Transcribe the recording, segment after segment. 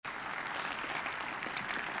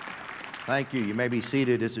Thank you. You may be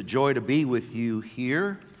seated. It's a joy to be with you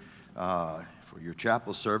here for your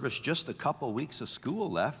chapel service. Just a couple weeks of school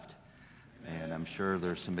left, and I'm sure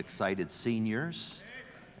there's some excited seniors.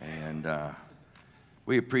 And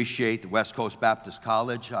we appreciate the West Coast Baptist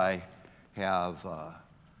College. I have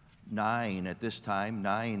nine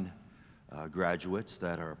graduates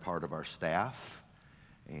that are a part of our staff,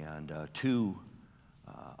 and two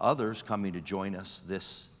others coming to join us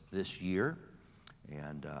this year.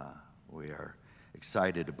 And we are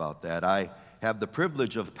excited about that. I have the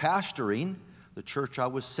privilege of pastoring the church I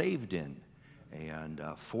was saved in. And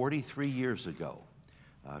 43 years ago,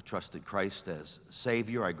 trusted Christ as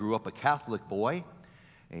Savior. I grew up a Catholic boy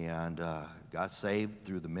and got saved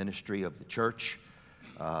through the ministry of the church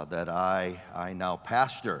that I now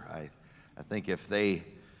pastor. I think if they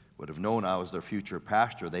would have known I was their future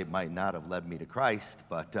pastor, they might not have led me to Christ.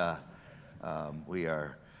 But we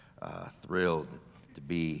are thrilled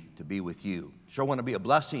to be with you. Sure want to be a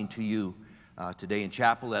blessing to you today in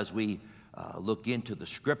chapel as we look into the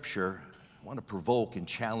scripture. I want to provoke and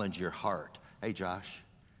challenge your heart. Hey Josh,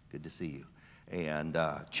 good to see you. And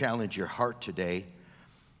challenge your heart today.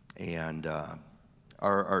 And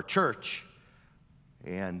our church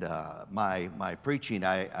and my preaching,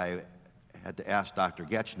 I had to ask Dr.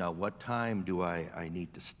 Getchna, what time do I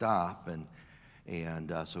need to stop?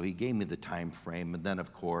 And so he gave me the time frame. And then,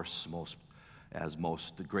 of course, as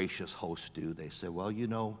most gracious hosts do, they say, well, you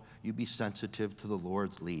know, you be sensitive to the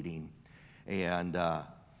Lord's leading. And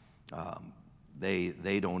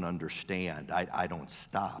they don't understand. I don't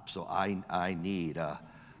stop. So I need a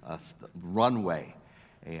runway.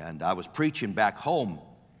 And I was preaching back home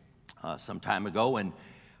some time ago, and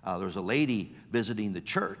there was a lady visiting the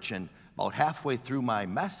church. And about halfway through my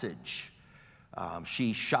message,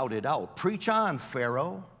 she shouted out, "Preach on,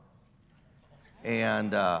 Pharaoh."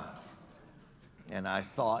 And I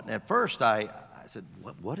thought, and at first I said,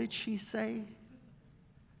 what did she say?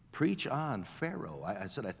 Preach on, Pharaoh. I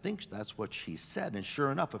said, I think that's what she said. And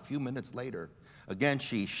sure enough, a few minutes later, again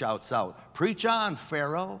she shouts out, "Preach on,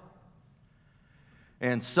 Pharaoh."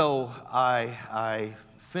 And so I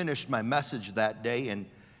finished my message that day,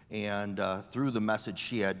 and through the message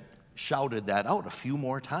she had shouted that out a few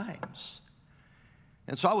more times.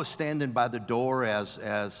 And so I was standing by the door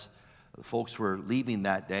as the folks were leaving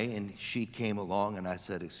that day, and she came along, and I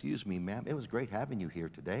said, "Excuse me, ma'am, it was great having you here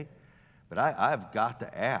today, but I've got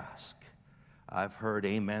to ask. I've heard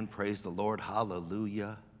amen, praise the Lord,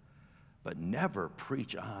 hallelujah, but never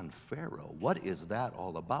preach on Pharaoh. What is that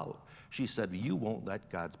all about?" She said, "You won't let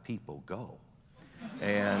God's people go."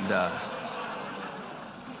 And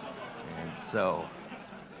so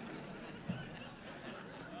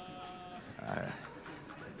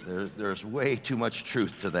there's way too much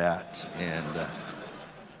truth to that, and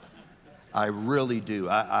I really do.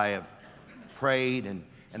 I have prayed,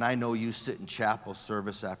 and I know you sit in chapel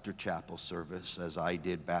service after chapel service, as I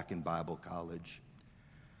did back in Bible college,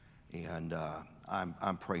 and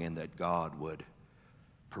I'm praying that God would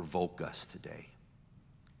provoke us today.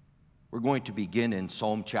 We're going to begin in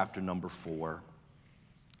Psalm chapter number 4.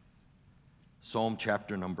 Psalm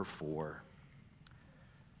chapter number 4.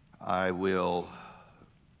 I will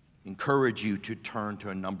encourage you to turn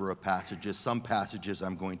to a number of passages. Some passages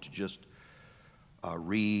I'm going to just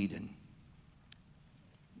read, and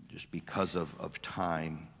just because of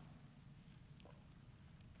time.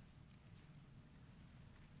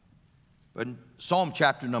 But in Psalm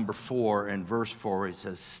chapter number 4 and verse 4, it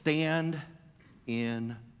says, "Stand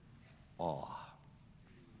in awe.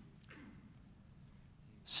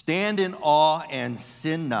 Stand in awe and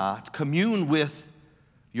sin not. Commune with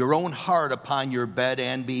your own heart upon your bed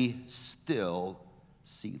and be still,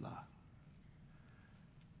 Selah."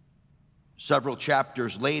 Several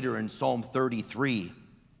chapters later in Psalm 33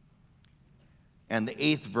 and the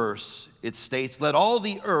 8th verse, it states, "Let all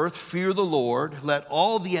the earth fear the Lord. Let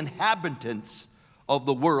all the inhabitants of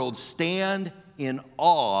the world stand in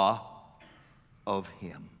awe of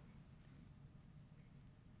him."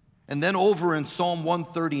 And then over in Psalm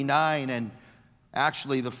 139, and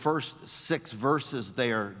actually the first 6 verses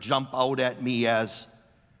there jump out at me as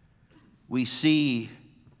we see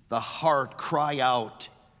the heart cry out.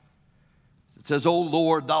 It says, "O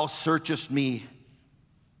Lord, thou searchest me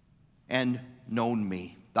and known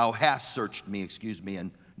me. Thou hast searched me,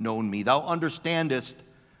 and known me. Thou understandest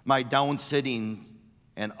my downsitting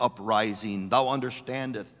and uprising. Thou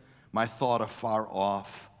understandest my thought afar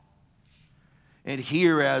off." And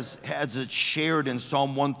here, as it's shared in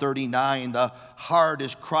Psalm 139, the heart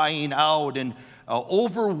is crying out and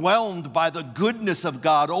overwhelmed by the goodness of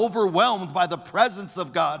God, overwhelmed by the presence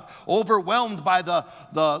of God, overwhelmed by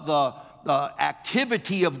the the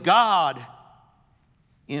activity of God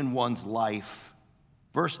in one's life.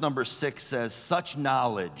 Verse number 6 says, such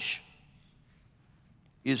knowledge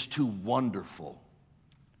is too wonderful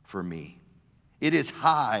for me. It is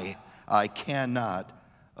high, I cannot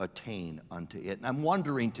attain unto it. And I'm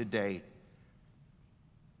wondering today,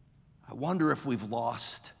 I wonder if we've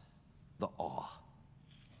lost the awe.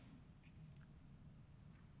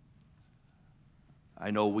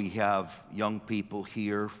 I know we have young people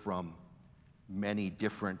here from many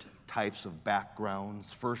different types of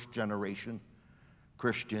backgrounds, first generation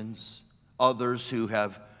Christians, others who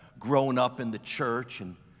have grown up in the church,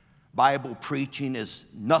 and Bible preaching is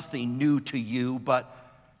nothing new to you, but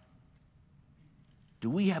do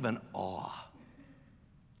we have an awe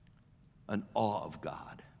of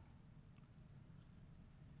God?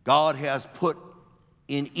 God has put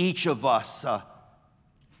in each of us a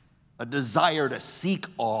desire to seek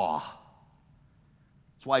awe.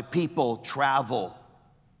 That's why people travel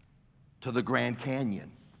to the Grand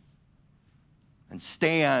Canyon and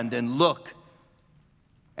stand and look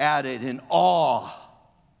at it in awe.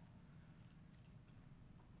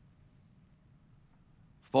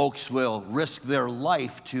 Folks will risk their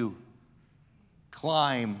life to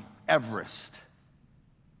climb Everest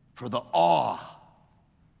for the awe.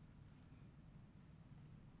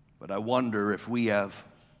 But I wonder if we have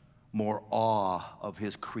more awe of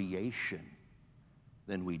his creation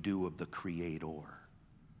than we do of the Creator.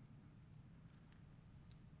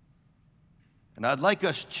 And I'd like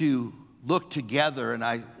us to look together, and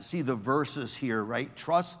I see the verses here, right?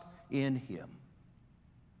 Trust in him.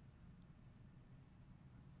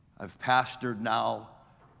 I've pastored now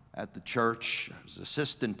at the church. I was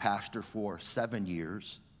assistant pastor for 7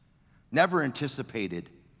 years. Never anticipated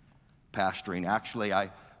pastoring. Actually,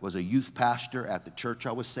 I was a youth pastor at the church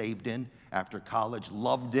I was saved in after college,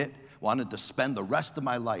 loved it, wanted to spend the rest of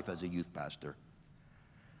my life as a youth pastor.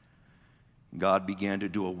 God began to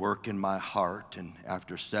do a work in my heart, and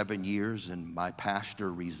after 7 years, and my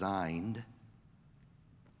pastor resigned,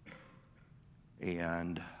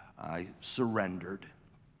 and I surrendered.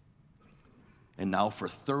 And now for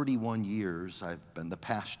 31 years, I've been the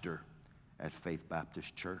pastor at Faith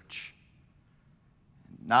Baptist Church.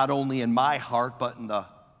 Not only in my heart, but in the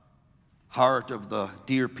heart of the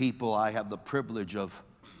dear people I have the privilege of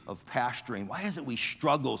pastoring. Why is it we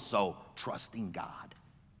struggle so trusting God?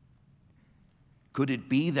 Could it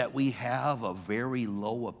be that we have a very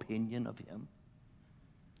low opinion of him?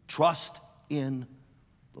 Trust in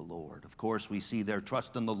the Lord. Of course, we see there,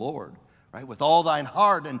 trust in the Lord, right? With all thine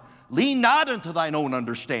heart, and lean not unto thine own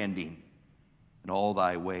understanding. In all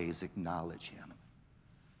thy ways acknowledge him.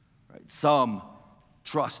 Right? Some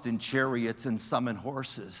trust in chariots and some in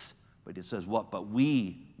horses. But it says what? But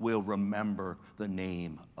we will remember the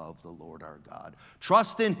name of the Lord our God.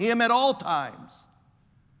 Trust in him at all times,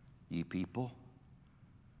 ye people.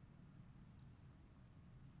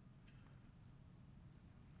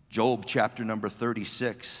 Job chapter number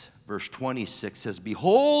 36, verse 26 says,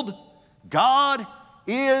 behold, God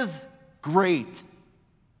is great.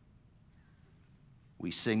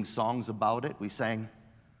 We sing songs about it. We sang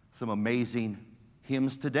some amazing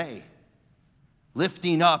hymns today,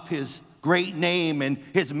 lifting up his great name and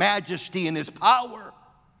his majesty and his power.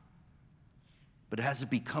 But has it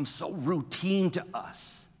become so routine to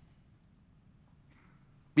us?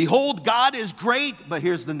 Behold, God is great, but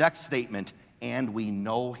here's the next statement, and we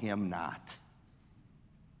know him not.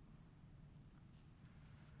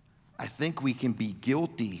 I think we can be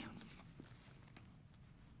guilty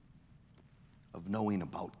of knowing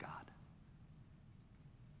about God.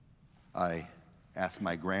 I asked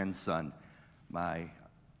my grandson, my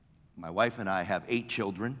wife and I have 8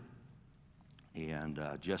 children, and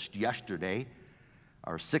just yesterday,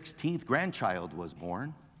 our 16th grandchild was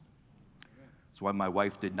born. That's why my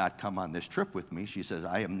wife did not come on this trip with me. She says,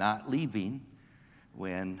 I am not leaving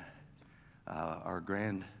when our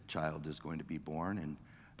grandchild is going to be born and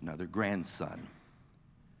another grandson.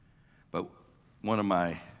 But one of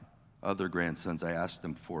my other grandsons, I asked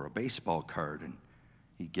him for a baseball card, and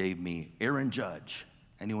he gave me Aaron Judge.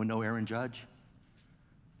 Anyone know Aaron Judge?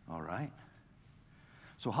 All right.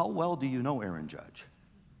 So how well do you know Aaron Judge?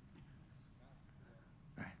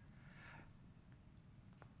 Right.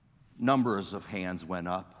 Numbers of hands went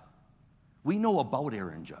up. We know about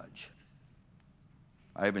Aaron Judge.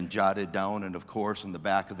 I haven't jotted down, and of course, in the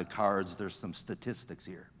back of the cards, there's some statistics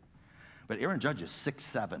here. But Aaron Judge is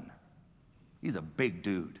 6'7". He's a big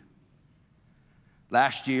dude.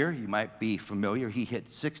 Last year, you might be familiar, he hit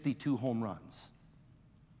 62 home runs.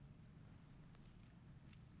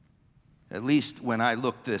 At least when I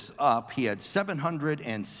looked this up, he had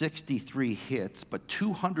 763 hits, but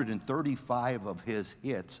 235 of his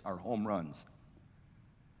hits are home runs.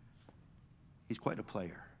 He's quite a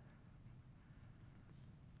player.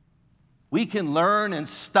 We can learn and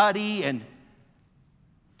study and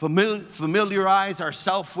familiarize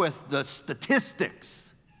ourselves with the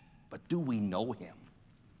statistics, but do we know him?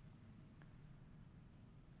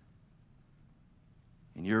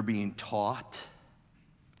 And you're being taught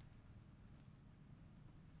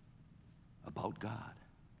about God,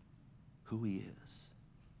 who he is.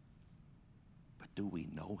 But do we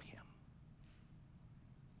know him?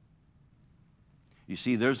 You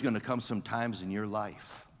see, there's going to come some times in your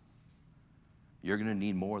life you're going to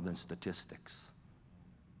need more than statistics.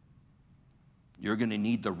 You're going to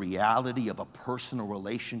need the reality of a personal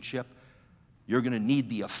relationship. You're going to need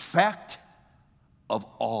the effect of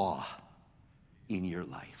awe in your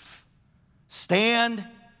life. Stand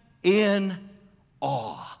in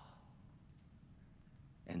awe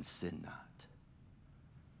and sin not.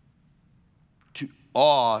 To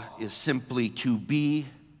awe is simply to be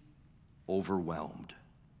overwhelmed,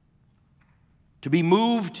 to be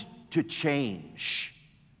moved to change.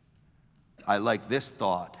 I like this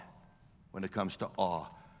thought when it comes to awe,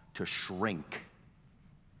 to shrink.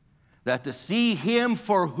 That to see him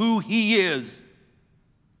for who he is.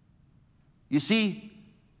 You see,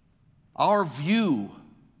 our view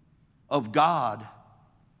of God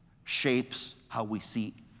shapes how we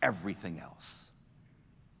see everything else.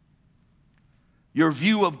 Your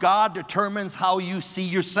view of God determines how you see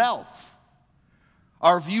yourself.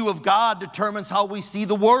 Our view of God determines how we see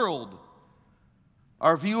the world.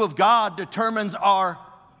 Our view of God determines our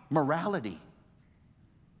morality,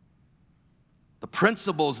 the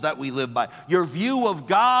principles that we live by. Your view of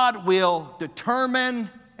God will determine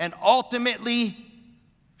and ultimately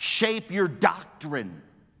shape your doctrine.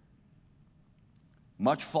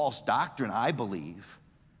 Much false doctrine, I believe,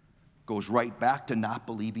 goes right back to not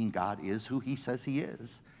believing God is who he says he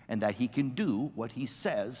is, and that he can do what he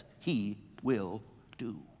says he will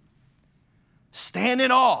do. Stand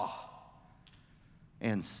in awe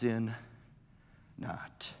and sin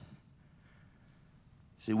not.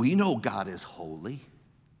 See, we know God is holy,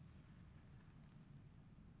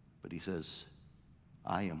 but he says,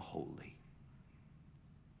 I am holy.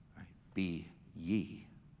 Right? Be ye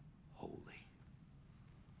holy.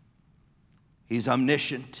 He's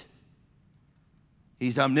omniscient.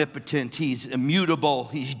 He's omnipotent. He's immutable.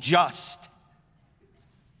 He's just.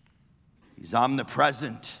 He's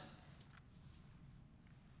omnipresent.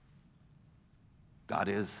 God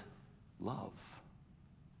is love.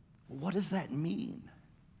 What does that mean?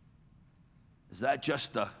 Is that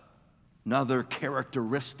just another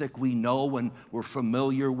characteristic we know and we're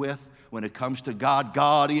familiar with when it comes to God?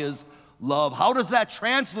 God is love. How does that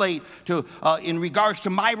translate to in regards to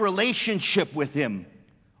my relationship with him?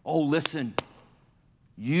 Oh, listen,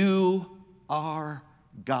 you are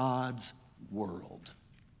God's world.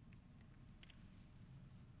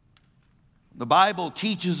 The Bible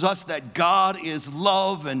teaches us that God is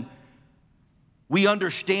love, and we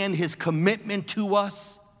understand his commitment to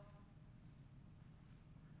us.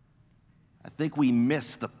 I think we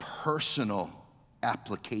miss the personal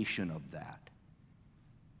application of that.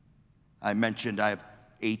 I mentioned I have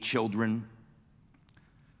 8 children.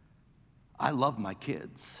 I love my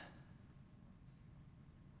kids.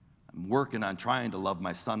 I'm working on trying to love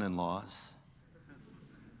my son-in-laws.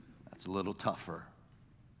 That's a little tougher.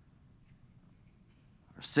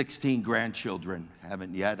 Our 16 grandchildren,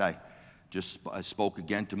 haven't yet. I spoke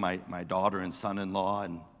again to my daughter and son-in-law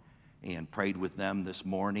and prayed with them this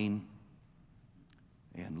morning.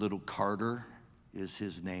 And little Carter is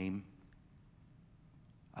his name.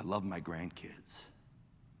 I love my grandkids.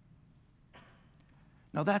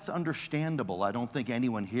 Now that's understandable. I don't think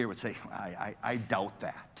anyone here would say, I doubt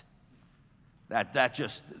that.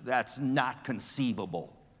 That's not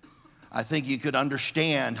conceivable. I think you could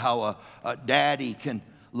understand how a daddy can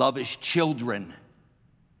love his children,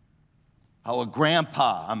 how a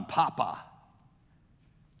grandpa and papa.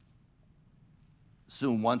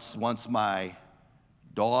 Soon, once my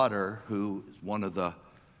daughter, who is one of the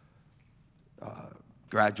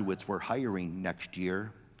graduates we're hiring next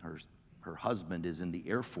year, her husband is in the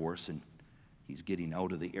Air Force, and he's getting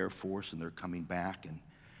out of the Air Force, and they're coming back. And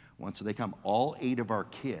once they come, all 8 of our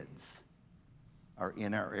kids are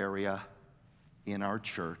in our area, in our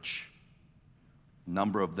church. A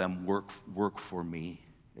number of them work for me.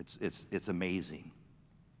 It's amazing.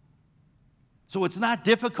 So it's not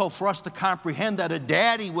difficult for us to comprehend that a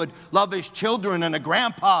daddy would love his children and a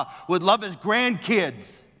grandpa would love his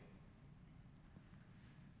grandkids.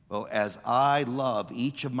 Well, as I love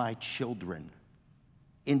each of my children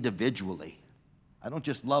individually, I don't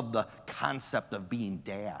just love the concept of being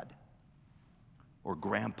dad or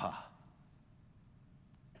grandpa.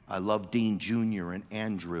 I love Dean Jr. and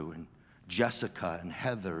Andrew and Jessica and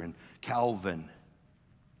Heather and Calvin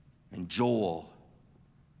and Joel.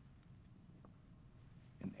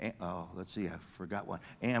 And let's see, I forgot one.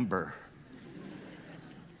 Amber.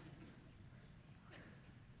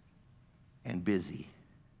 And Busy.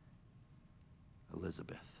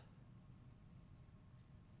 Elizabeth.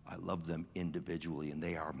 I love them individually, and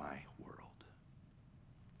they are my world.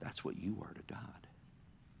 That's what you are to God.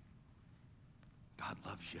 God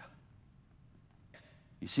loves you.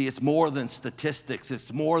 You see, it's more than statistics.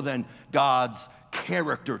 It's more than God's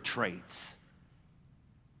character traits.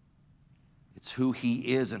 It's who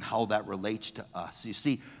he is and how that relates to us. You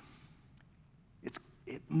see,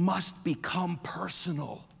 it must become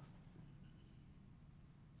personal.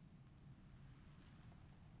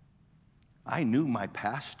 I knew my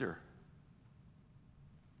pastor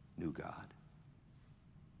knew God.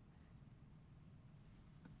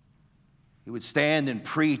 He would stand and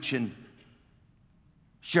preach and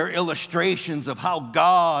share illustrations of how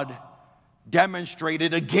God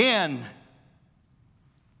demonstrated again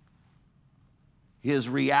his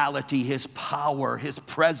reality, his power, his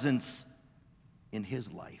presence in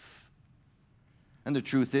his life. And the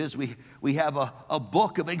truth is, we have a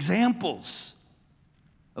book of examples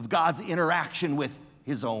of God's interaction with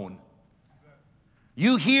his own.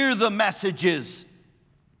 You hear the messages,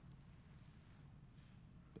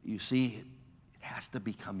 but you see, it has to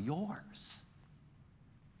become yours.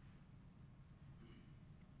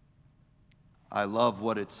 I love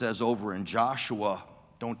what it says over in Joshua.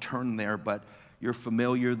 Don't turn there, but you're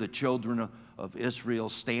familiar. The children of Israel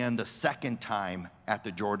stand a second time at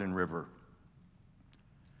the Jordan River.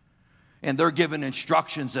 And they're given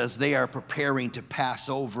instructions as they are preparing to pass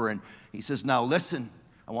over. And he says, now listen,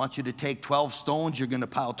 I want you to take 12 stones. You're going to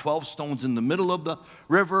pile 12 stones in the middle of the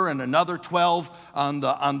river and another 12 on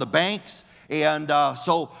the banks. And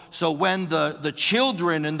so when the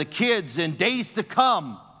children and the kids in days to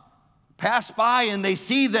come pass by and they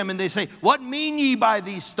see them and they say, what mean ye by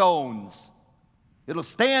these stones? It'll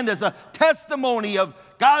stand as a testimony of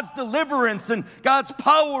God's deliverance and God's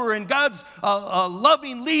power and God's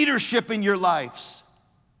loving leadership in your lives.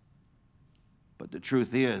 But the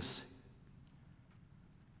truth is,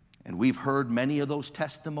 and we've heard many of those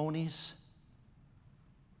testimonies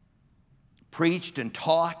preached and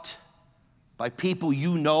taught by people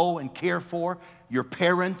you know and care for, your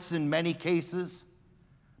parents in many cases.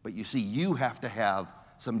 But you see, you have to have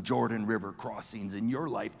some Jordan River crossings in your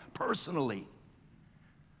life personally,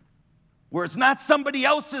 where it's not somebody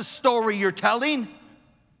else's story you're telling.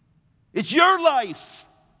 It's your life.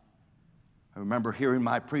 I remember hearing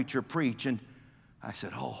my preacher preach, and I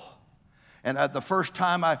said, oh. And the first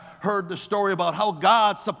time I heard the story about how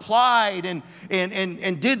God supplied and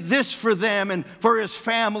did this for them and for his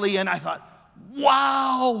family, and I thought,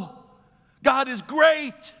 wow, God is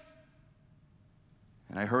great.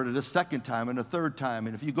 And I heard it a second time and a third time,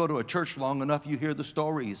 and if you go to a church long enough, you hear the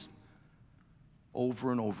stories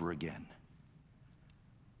over and over again.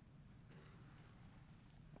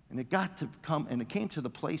 And it came to the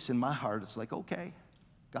place in my heart, it's like, okay,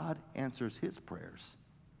 God answers his prayers.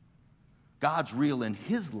 God's real in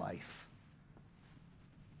his life.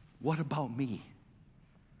 What about me?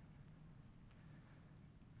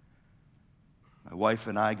 My wife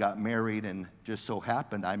and I got married, and just so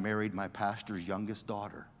happened I married my pastor's youngest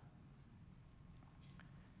daughter.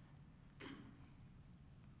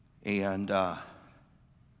 And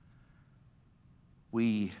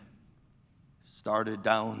we started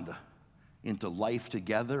down into life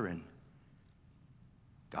together, and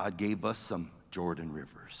God gave us some Jordan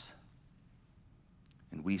rivers.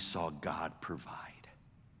 And we saw God provide.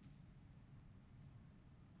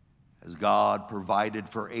 As God provided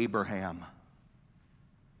for Abraham,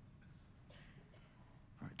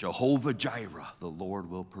 Jehovah Jireh, the Lord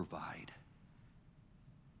will provide.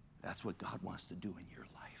 That's what God wants to do in your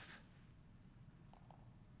life.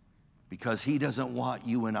 Because he doesn't want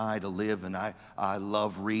you and I to live, and I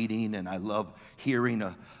love reading and I love hearing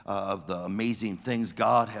of the amazing things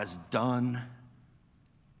God has done,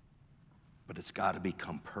 but it's got to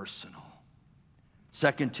become personal.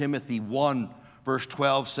 2 Timothy 1 verse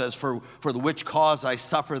 12 says, for the which cause I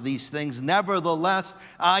suffer these things, nevertheless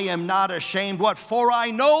I am not ashamed. What? For I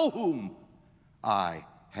know whom I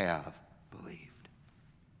have believed.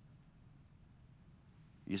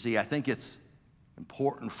 You see, I think it's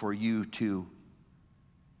important for you to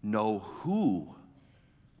know who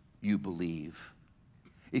you believe.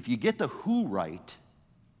 If you get the who right,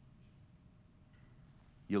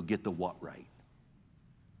 you'll get the what right.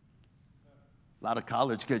 A lot of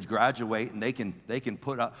college kids graduate and they can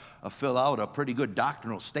fill out a pretty good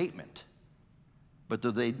doctrinal statement. But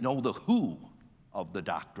do they know the who of the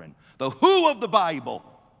doctrine? The who of the Bible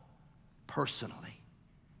personally?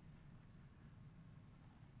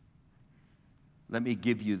 Let me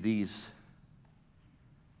give you these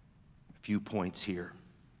few points here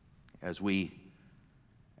as we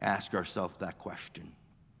ask ourselves that question.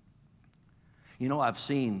 You know, I've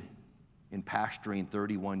seen in pastoring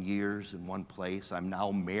 31 years in one place, I'm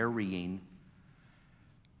now marrying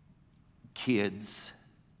kids,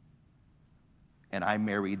 and I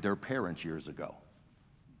married their parents years ago.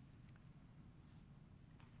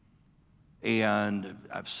 And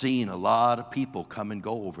I've seen a lot of people come and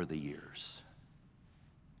go over the years.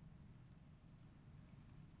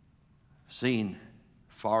 I've seen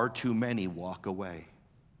far too many walk away,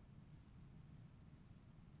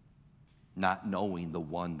 not knowing the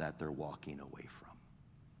one that they're walking away from.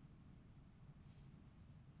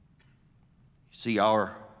 You see,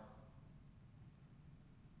 our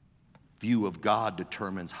view of God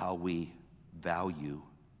determines how we value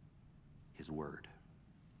His Word.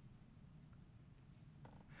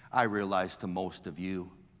 I realize to most of you,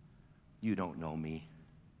 you don't know me.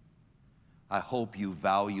 I hope you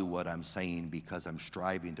value what I'm saying because I'm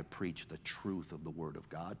striving to preach the truth of the Word of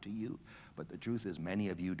God to you. But the truth is, many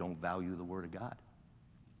of you don't value the Word of God.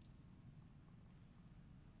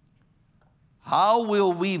 How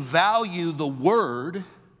will we value the Word,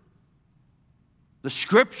 the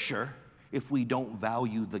Scripture, if we don't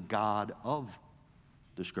value the God of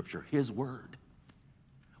the Scripture, His Word?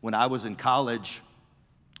 When I was in college,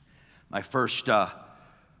 my first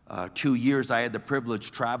 2 years, I had the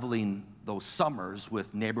privilege traveling those summers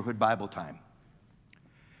with Neighborhood Bible Time.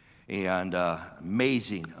 And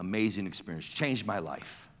amazing experience. Changed my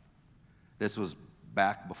life. This was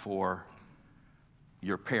back before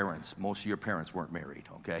your parents. Most of your parents weren't married,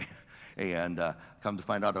 okay? And come to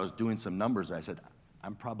find out, I was doing some numbers. I said,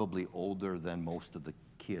 I'm probably older than most of the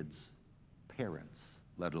kids' parents,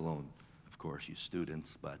 let alone, of course, you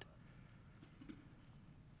students.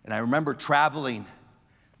 And I remember traveling.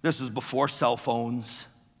 This was before cell phones.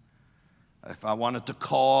 If I wanted to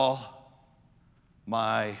call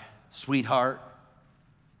my sweetheart,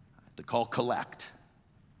 I had to call collect.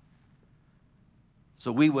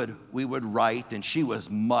 So we would write, and she was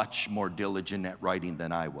much more diligent at writing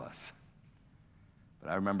than I was. But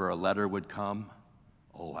I remember a letter would come.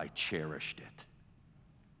 Oh, I cherished it.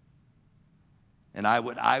 And I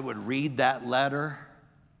would read that letter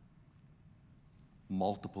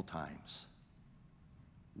multiple times,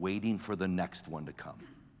 waiting for the next one to come.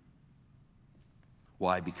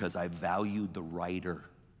 Why? Because I valued the writer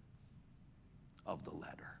of the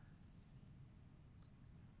letter.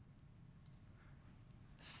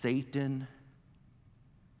 Satan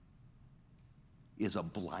is a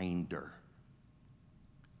blinder.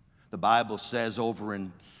 The Bible says over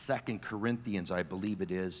in 2 Corinthians, I believe it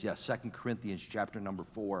is, 2 Corinthians chapter number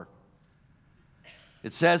 4,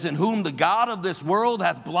 it says, in whom the God of this world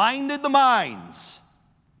hath blinded the minds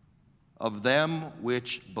of them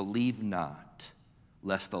which believe not,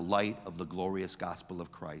 lest the light of the glorious gospel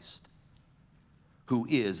of Christ, who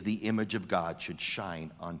is the image of God, should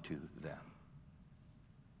shine unto them.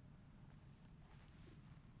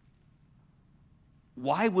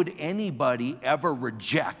 Why would anybody ever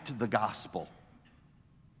reject the gospel?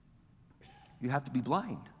 You have to be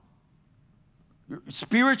blind. You're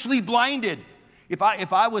spiritually blinded. If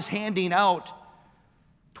I was handing out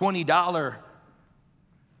 $20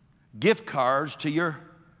 gift cards to your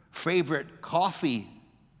favorite coffee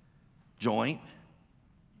joint,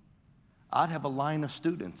 I'd have a line of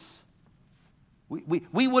students.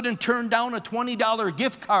 We wouldn't turn down a $20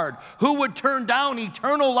 gift card. Who would turn down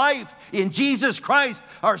eternal life in Jesus Christ,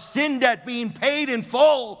 our sin debt being paid in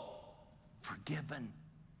full, forgiven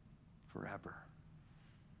forever?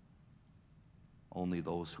 Only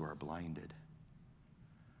those who are blinded.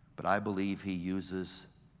 But I believe he uses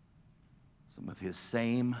some of his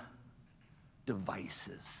same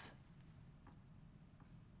devices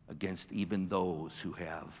against even those who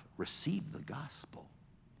have received the gospel,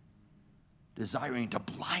 desiring to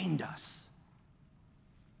blind us,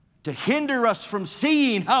 to hinder us from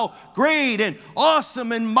seeing how great and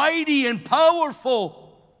awesome and mighty and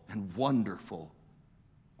powerful and wonderful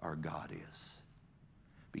our God is,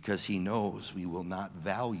 because he knows we will not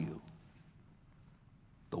value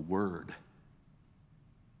the word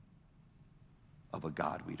of a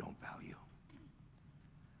God we don't value.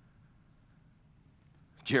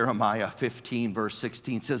 Jeremiah 15 verse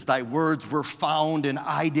 16 says, thy words were found and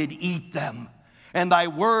I did eat them, and thy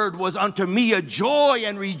word was unto me a joy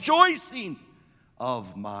and rejoicing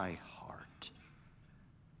of my heart.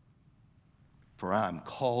 For I am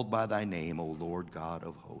called by thy name, O Lord God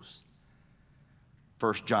of hosts.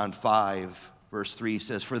 1 John 5, verse 3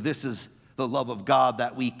 says, for this is the love of God,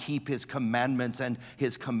 that we keep his commandments, and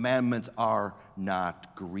his commandments are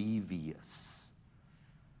not grievous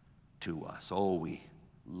to us. Oh, we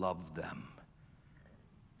love them.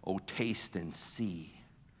 Oh, taste and see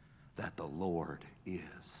that the Lord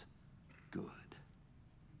is good.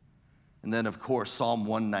 And then, of course, Psalm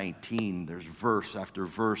 119, there's verse after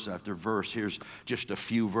verse after verse. Here's just a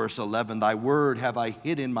few. Verse 11, thy word have I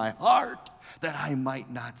hid in my heart, that I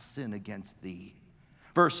might not sin against thee.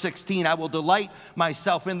 Verse 16, I will delight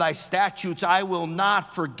myself in thy statutes. I will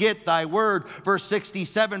not forget thy word. Verse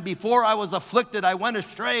 67, before I was afflicted, I went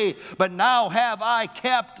astray, but now have I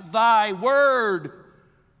kept thy word.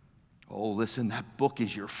 Oh, listen, that book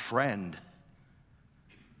is your friend.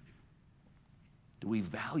 Do we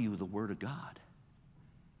value the word of God?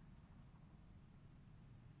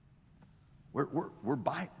 We're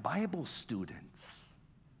Bible students.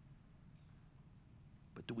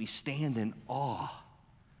 But do we stand in awe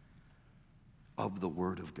of the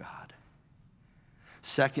word of God?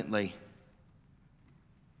 Secondly,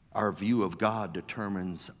 our view of God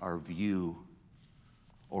determines our view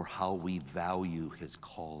or how we value his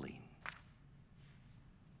calling.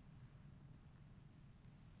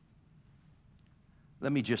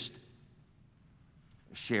 Let me just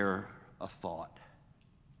share a thought.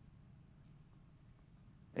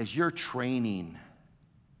 As you're training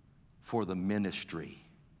for the ministry,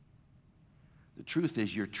 the truth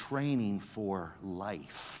is you're training for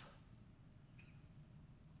life.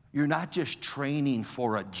 You're not just training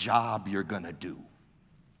for a job you're going to do.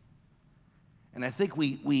 And I think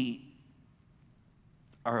we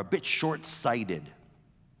are a bit short-sighted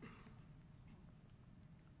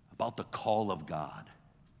about the call of God.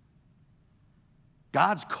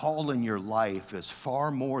 God's call in your life is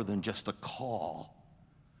far more than just a call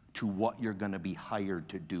to what you're going to be hired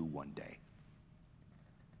to do one day.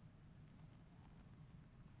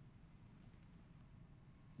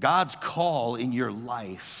 God's call in your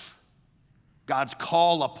life, God's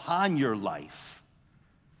call upon your life,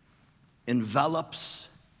 envelops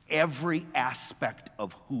every aspect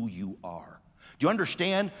of who you are. Do you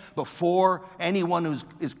understand? Before anyone who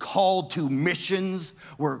is called to missions,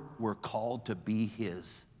 we're called to be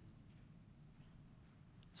his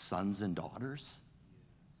sons and daughters.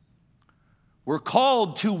 We're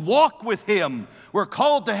called to walk with him. We're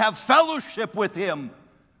called to have fellowship with him.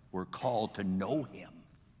 We're called to know him.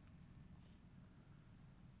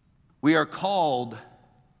 We are called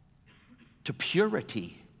to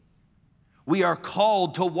purity. We are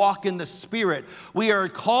called to walk in the Spirit. We are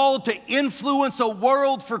called to influence a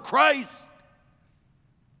world for Christ.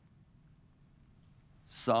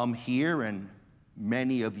 Some here, and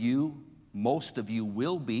many of you, most of you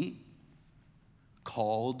will be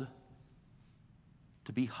called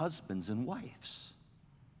to be husbands and wives,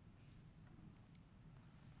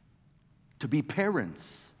 to be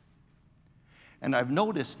parents. And I've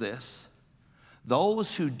noticed this,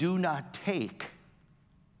 those who do not take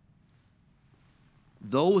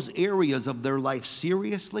those areas of their life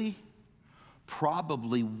seriously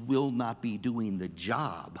probably will not be doing the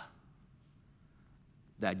job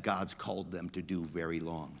that God's called them to do very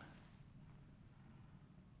long.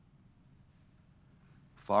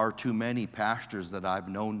 Far too many pastors that I've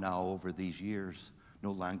known now over these years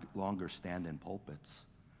no longer stand in pulpits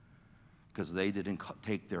because they didn't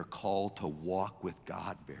take their call to walk with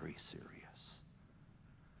God very serious.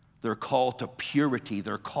 Their call to purity,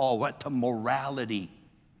 their call to morality.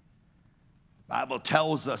 The Bible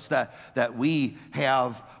tells us that we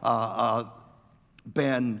have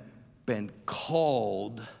been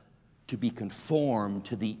called to be conformed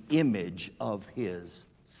to the image of his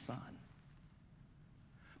Son.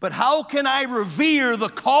 But how can I revere the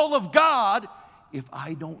call of God if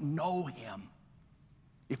I don't know him?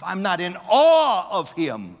 If I'm not in awe of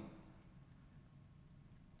him?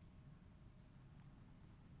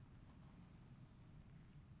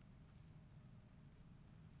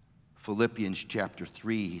 Philippians chapter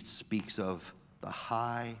 3 speaks of the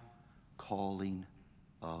high calling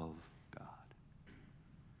of God.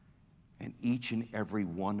 And each and every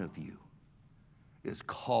one of you is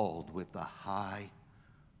called with the high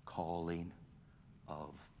calling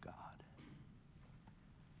of God.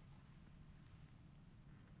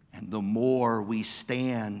 And the more we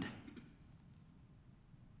stand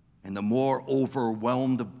and the more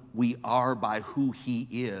overwhelmed we are by who he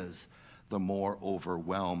is, the more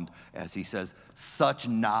overwhelmed, as he says, such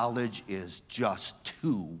knowledge is just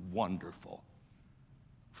too wonderful.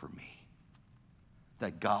 for me.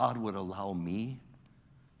 That God would allow me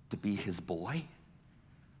to be his boy.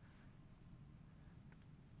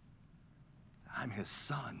 I'm his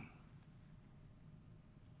son.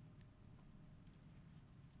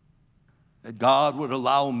 That God would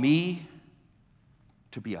allow me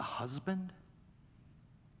to be a husband.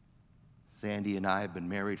 Sandy and I have been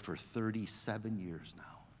married for 37 years now.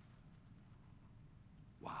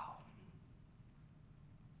 Wow.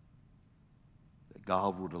 That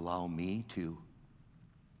God would allow me to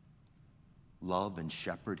love and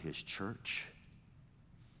shepherd his church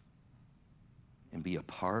and be a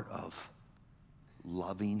part of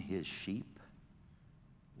loving his sheep.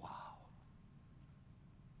 Wow.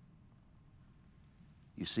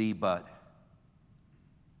 You see, but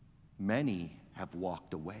many have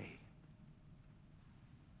walked away.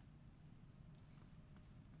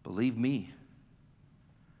 Believe me,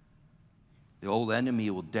 the old enemy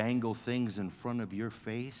will dangle things in front of your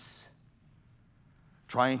face,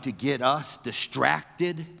 trying to get us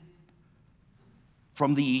distracted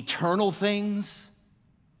from the eternal things.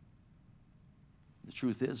 The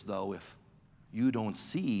truth is, though, if you don't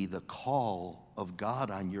see the call of God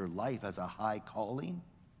on your life as a high calling,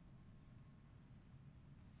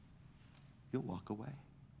 you'll walk away.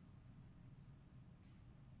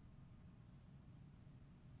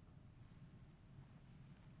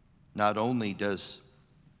 Not only does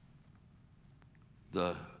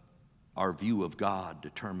our view of God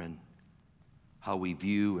determine how we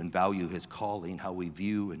view and value his calling, how we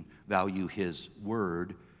view and value his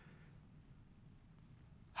word,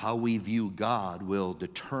 how we view God will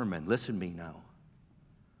determine, listen to me now,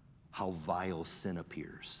 how vile sin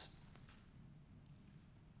appears.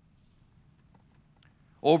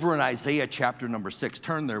 Over in Isaiah chapter number 6,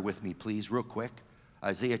 turn there with me, please, real quick.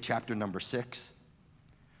 Isaiah chapter number 6.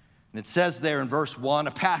 And it says there in verse 1,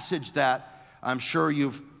 a passage that I'm sure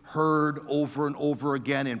you've heard over and over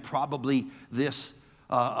again, and probably this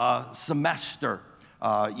semester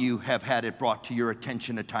you have had it brought to your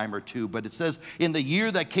attention a time or two. But it says, in the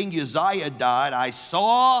year that King Uzziah died, I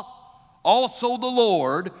saw also the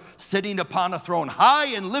Lord sitting upon a throne,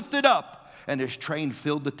 high and lifted up, and his train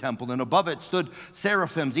filled the temple. And above it stood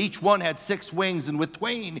seraphims. Each one had 6 wings, and with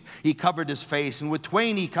twain he covered his face, and with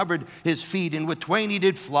twain he covered his feet, and with twain he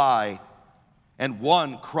did fly. And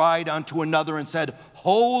one cried unto another and said,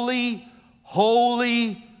 Holy,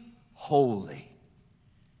 holy, holy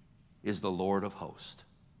is the Lord of hosts.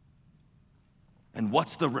 And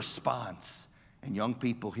what's the response? And young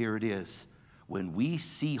people, here it is. When we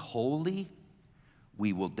see holy,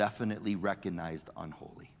 we will definitely recognize the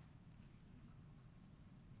unholy.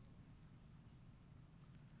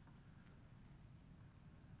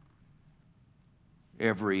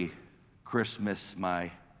 Every Christmas,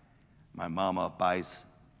 my mama buys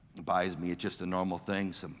me, it's just a normal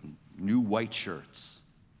thing, some new white shirts.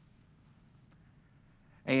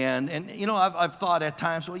 And you know, I've thought at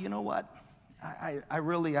times, well, you know what? I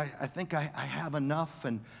think I have enough,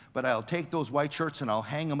 but I'll take those white shirts and I'll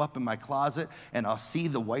hang them up in my closet, and I'll see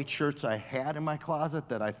the white shirts I had in my closet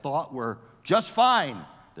that I thought were just fine.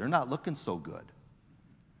 They're not looking so good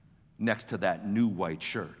next to that new white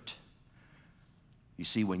shirt. You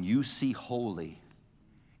see, when you see holy,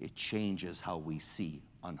 it changes how we see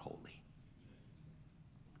unholy.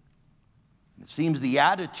 And it seems the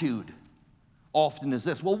attitude often is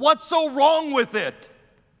this, well, what's so wrong with it?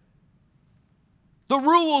 The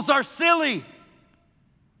rules are silly.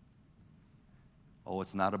 Oh,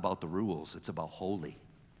 it's not about the rules, it's about holy.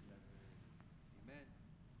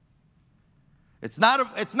 It's not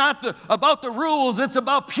about the rules, it's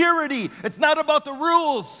about purity. It's not about the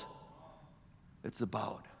rules. It's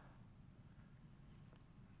about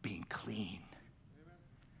being clean.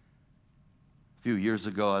 A few years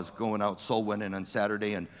ago, I was going out soul winning on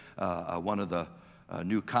Saturday, and one of the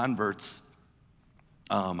new converts,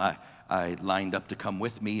 I lined up to come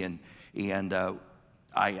with me, and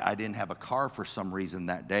I didn't have a car for some reason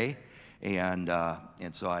that day, and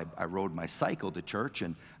so I rode my cycle to church,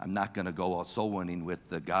 and I'm not going to go out soul winning with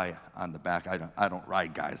the guy on the back. I don't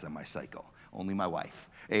ride guys on my cycle, only my wife,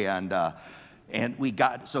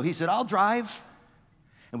 so he said, I'll drive.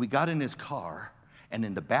 And we got in his car, and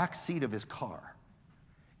in the back seat of his car,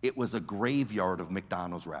 it was a graveyard of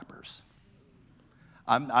McDonald's wrappers.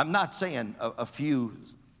 I'm not saying a few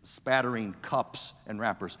spattering cups and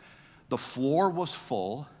wrappers. The floor was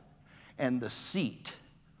full, and the seat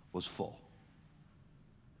was full.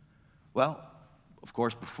 Well, of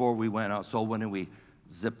course, before we went out soul winning, we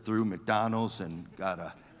zipped through McDonald's and got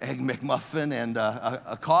an Egg McMuffin and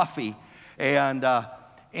a coffee.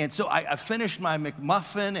 And so I finished my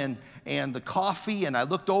McMuffin and the coffee, and I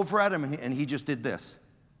looked over at him, and he just did this.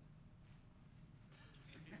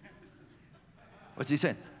 What's he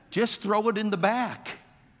saying? Just throw it in the back.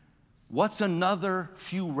 What's another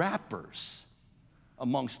few wrappers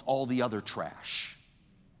amongst all the other trash?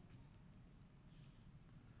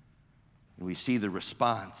 And we see the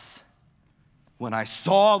response. When I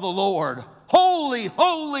saw the Lord, holy,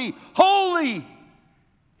 holy, holy,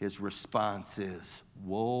 his response is,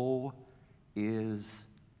 woe is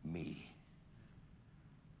me.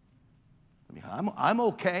 I mean, I'm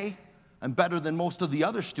okay. I'm better than most of the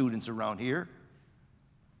other students around here,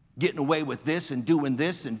 getting away with this and doing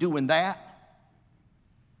that.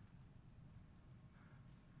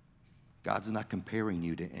 God's not comparing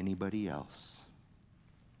you to anybody else.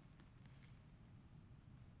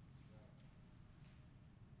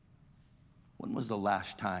 When was the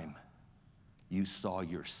last time you saw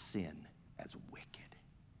your sin as wicked,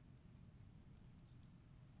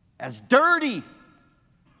 as dirty,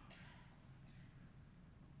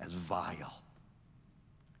 as vile?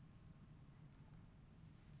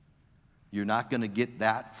 You're not going to get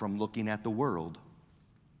that from looking at the world.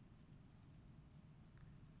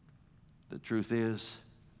 The truth is,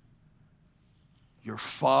 you're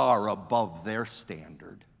far above their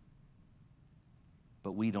standard,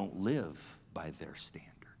 but we don't live by their standard.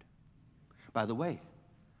 By the way,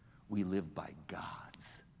 we live by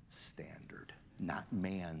God's standard, not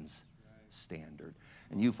man's standard.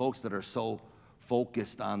 And you folks that are so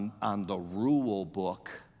focused on the rule book,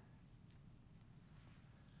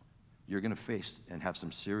 you're going to face and have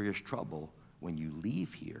some serious trouble when you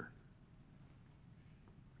leave here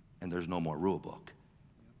and there's no more rule book.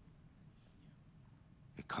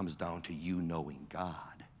 It comes down to you knowing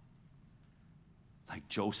God. Like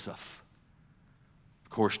Joseph, of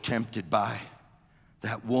course, tempted by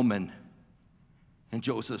that woman. And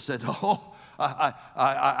Joseph said, oh,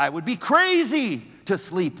 I would be crazy to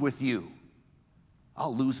sleep with you.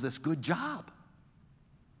 I'll lose this good job.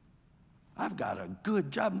 I've got a good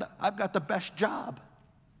job. I've got the best job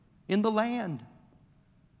in the land.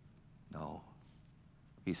 No.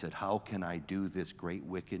 He said, how can I do this great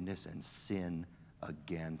wickedness and sin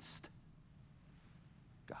against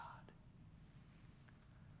God?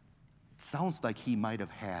 It sounds like he might have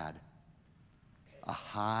had a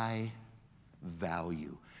high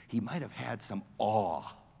value. He might have had some awe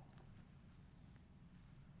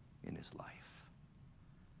in his life.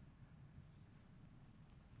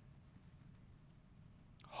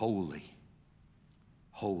 Holy,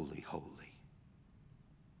 holy, holy.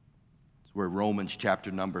 It's where Romans chapter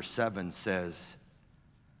number 7 says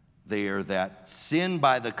there that sin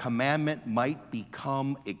by the commandment might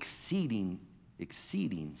become exceeding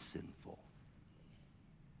sinful.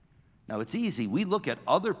 Now it's easy. We look at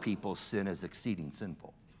other people's sin as exceeding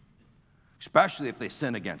sinful, especially if they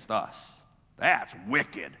sin against us. That's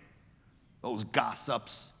wicked. Those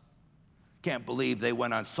gossips. Can't believe they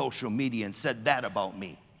went on social media and said that about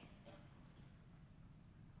me.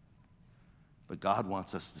 But God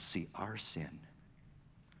wants us to see our sin.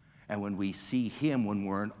 And when we see him, when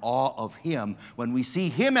we're in awe of him, when we see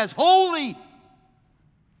him as holy,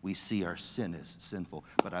 we see our sin as sinful.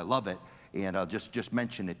 But I love it, and I'll just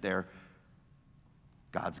mention it there.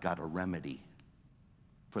 God's got a remedy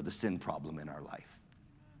for the sin problem in our life.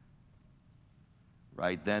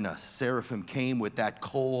 Right? Then a seraphim came with that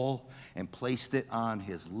coal and placed it on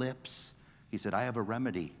his lips. He said, I have a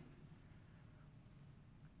remedy.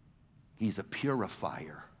 He's a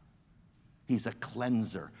purifier. He's a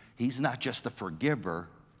cleanser. He's not just a forgiver.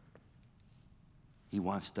 He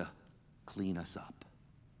wants to clean us up.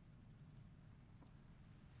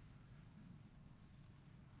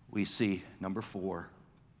 We see, number 4,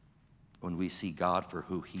 when we see God for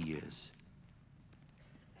who he is.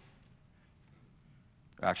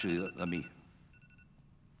 Actually, let me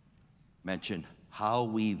mention how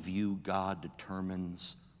we view God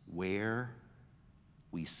determines where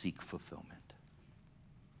we seek fulfillment.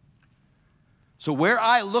 So where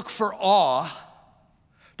I look for awe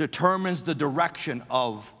determines the direction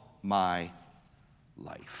of my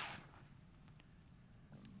life.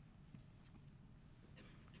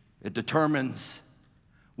 It determines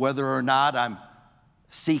whether or not I'm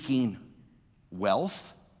seeking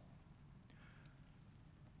wealth.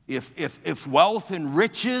 If wealth and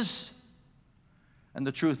riches, and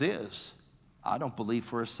the truth is, I don't believe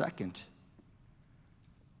for a second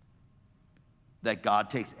that God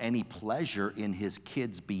takes any pleasure in his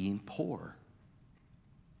kids being poor.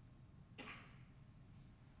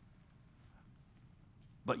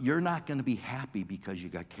 But you're not going to be happy because you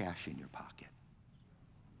got cash in your pocket.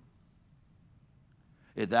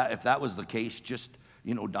 If that was the case, just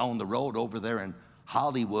down the road over there in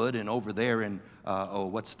Hollywood and over there in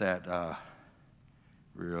what's that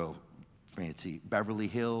real fancy Beverly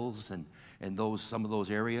Hills and and some of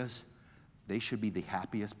those areas, they should be the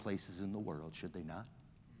happiest places in the world, should they not?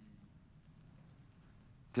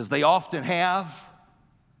 Because they often have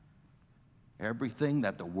everything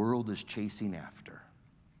that the world is chasing after.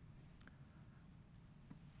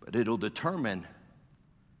 But it'll determine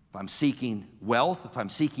if I'm seeking wealth, if I'm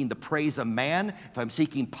seeking the praise of man, if I'm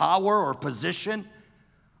seeking power or position.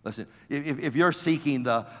 Listen, if you're seeking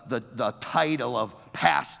the title of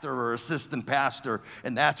pastor or assistant pastor,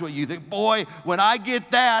 and that's what you think, boy, when I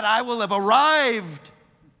get that, I will have arrived.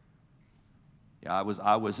 Yeah,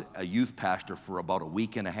 I was a youth pastor for about a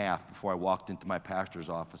week and a half before I walked into my pastor's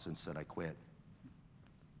office and said I quit.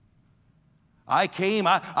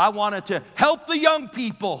 I wanted to help the young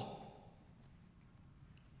people.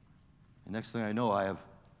 And next thing I know,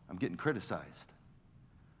 I'm getting criticized.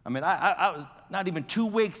 I mean, I was not even 2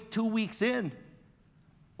 weeks in.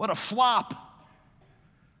 What a flop.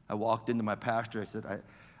 I walked into my pastor. I said,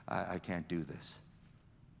 I can't do this.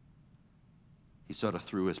 He sort of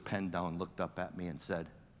threw his pen down, looked up at me and said,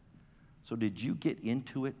 so did you get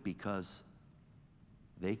into it because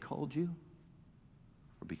they called you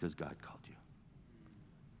or because God called you?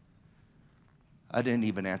 I didn't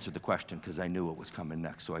even answer the question because I knew what was coming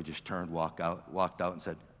next. So I just turned, walked out and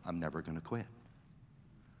said, I'm never going to quit.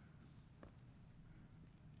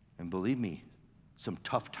 And believe me, some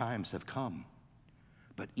tough times have come.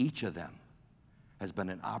 But each of them has been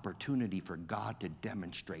an opportunity for God to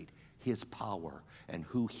demonstrate his power and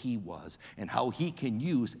who he was and how he can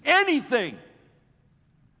use anything.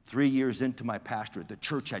 3 years into my pastorate, the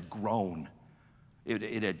church had grown.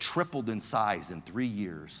 It had tripled in size in 3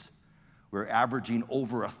 years. We're averaging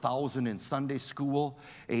over 1,000 in Sunday school,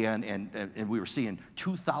 and we were seeing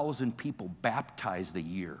 2,000 people baptized a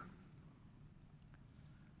year.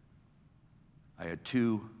 I had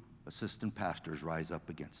 2 assistant pastors rise up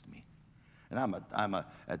against me. And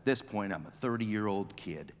at this point, I'm a 30-year-old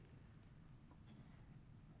kid.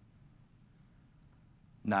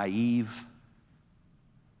 Naive.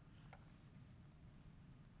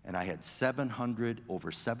 And I had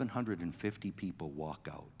over 750 people walk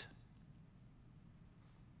out.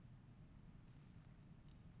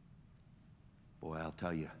 Boy, I'll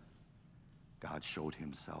tell you, God showed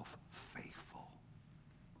himself faithful.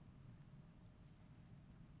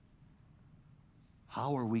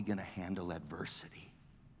 How are we going to handle adversity?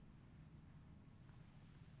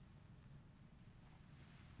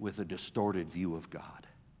 With a distorted view of God.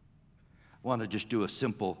 I want to just do a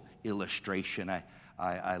simple illustration.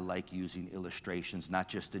 I like using illustrations, not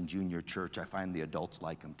just in junior church. I find the adults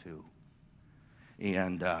like them too.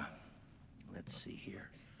 And let's see here.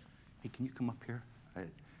 Hey, can you come up here? I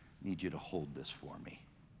need you to hold this for me.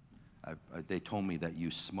 They told me that you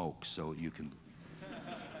smoke, so you can,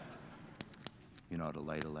 you know how to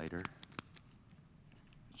light a lighter?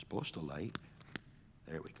 It's supposed to light.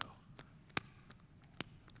 There we go.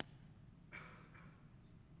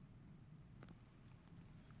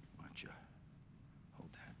 Why don't you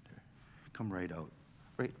hold that there? Come right out,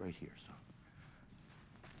 right here. So,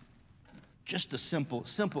 just a simple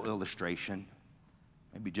illustration.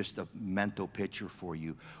 Maybe just a mental picture for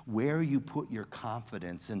you. Where you put your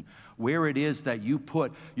confidence and where it is that you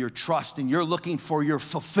put your trust and you're looking for your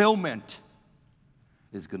fulfillment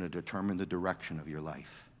is going to determine the direction of your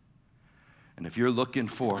life. And if you're looking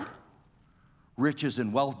for riches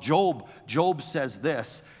and wealth, Job says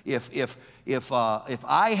this, if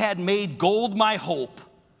I had made gold my hope,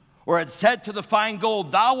 or had said to the fine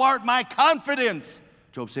gold, thou art my confidence.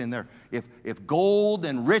 Job's saying there, if gold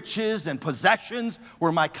and riches and possessions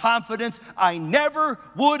were my confidence, I never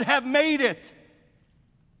would have made it.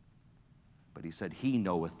 But he said, he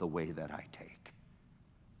knoweth the way that I take.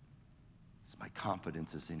 So my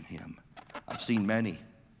confidence is in him. I've seen many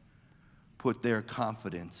put their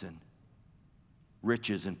confidence in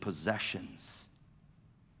riches and possessions.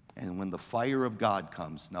 And when the fire of God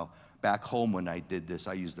comes, now, back home when I did this,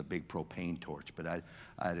 I used a big propane torch, but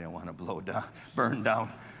I didn't want to burn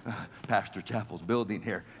down Pastor Chappell's building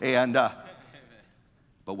here. And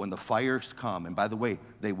but when the fires come, and by the way,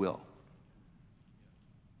 they will.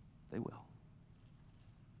 They will.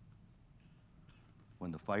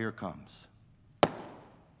 When the fire comes,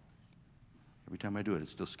 every time I do it, it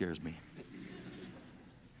still scares me.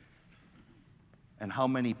 And how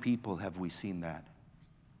many people have we seen that?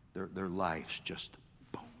 Their lives just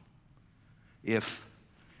boom. If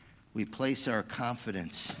we place our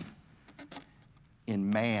confidence in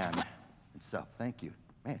man and self, thank you.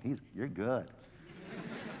 Man, you're good.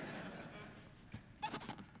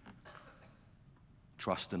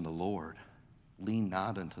 Trust in the Lord. Lean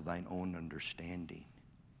not unto thine own understanding.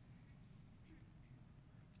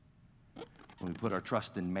 When we put our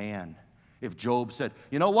trust in man If Job said,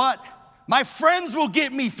 you know what? My friends will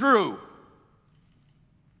get me through. I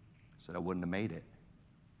said, I wouldn't have made it.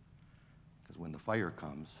 Because when the fire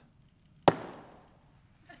comes,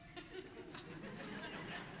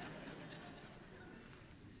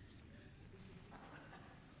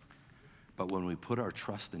 but when we put our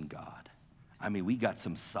trust in God, I mean, we got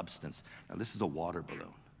some substance. Now, this is a water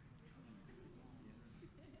balloon.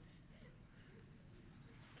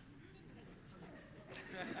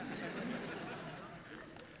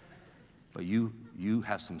 But you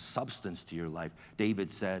have some substance to your life.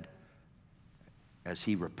 David said, as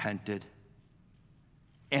he repented,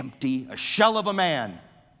 empty, a shell of a man,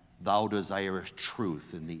 thou desirest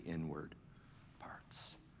truth in the inward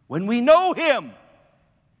parts. When we know him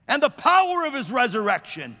and the power of his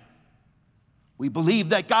resurrection, we believe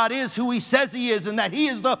that God is who he says he is and that he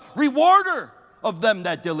is the rewarder of them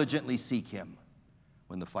that diligently seek him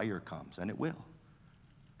when the fire comes, and it will.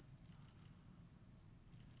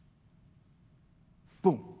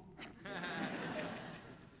 Boom.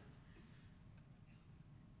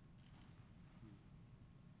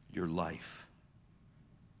 Your life.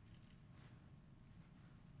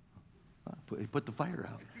 Put the fire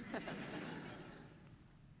out.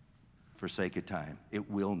 For sake of time, it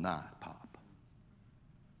will not pop.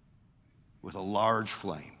 With a large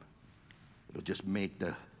flame, it'll just make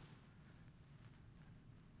the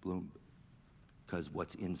balloon, because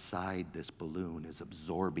what's inside this balloon is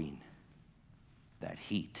absorbing that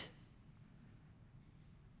heat.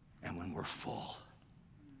 And when we're full,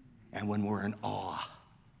 and when we're in awe,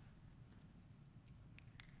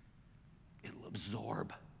 it'll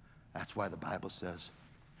absorb. That's why the Bible says,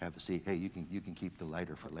 have a seat. Hey, you can keep the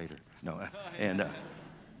lighter for later. No, and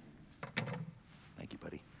thank you,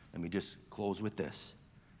 buddy. Let me just close with this.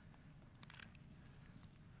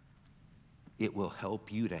 It will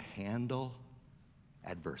help you to handle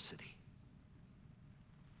adversity.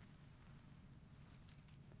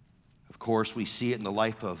 Of course, we see it in the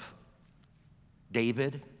life of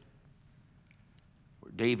David,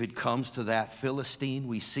 where David comes to that Philistine.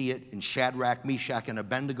 We see it in Shadrach, Meshach, and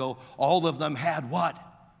Abednego. All of them had what?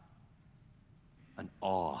 An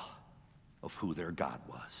awe of who their God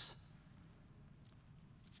was.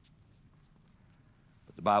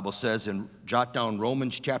 But the Bible says, and jot down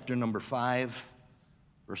Romans chapter number 5,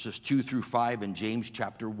 verses 2 through 5, and James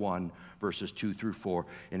chapter 1, verses 2 through 4.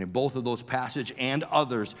 And in both of those passages and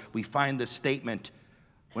others, we find this statement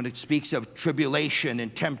when it speaks of tribulation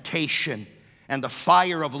and temptation and the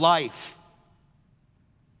fire of life.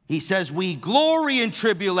 He says, we glory in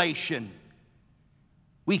tribulation.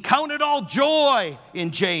 We count it all joy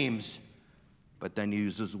in James. But then he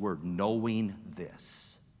uses the word, knowing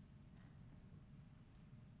this.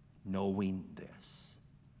 Knowing this.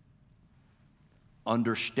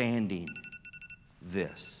 Understanding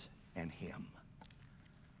this and him.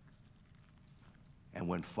 And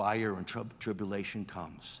when fire and tribulation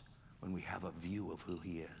comes, when we have a view of who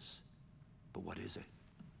he is. But what is it?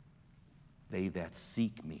 They that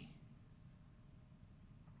seek me.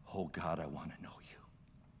 Oh God, I want to know you.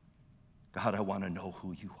 God, I want to know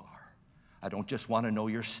who you are. I don't just want to know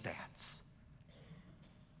your stats.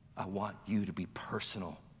 I want you to be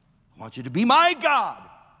personal. I want you to be my God,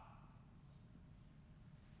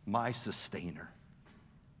 my sustainer,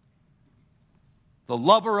 the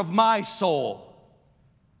lover of my soul.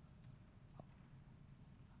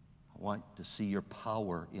 I want to see your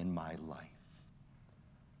power in my life.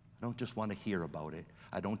 I don't just want to hear about it.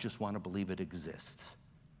 I don't just want to believe it exists.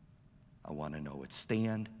 I want to know it.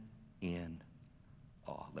 Stand in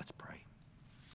awe. Let's pray.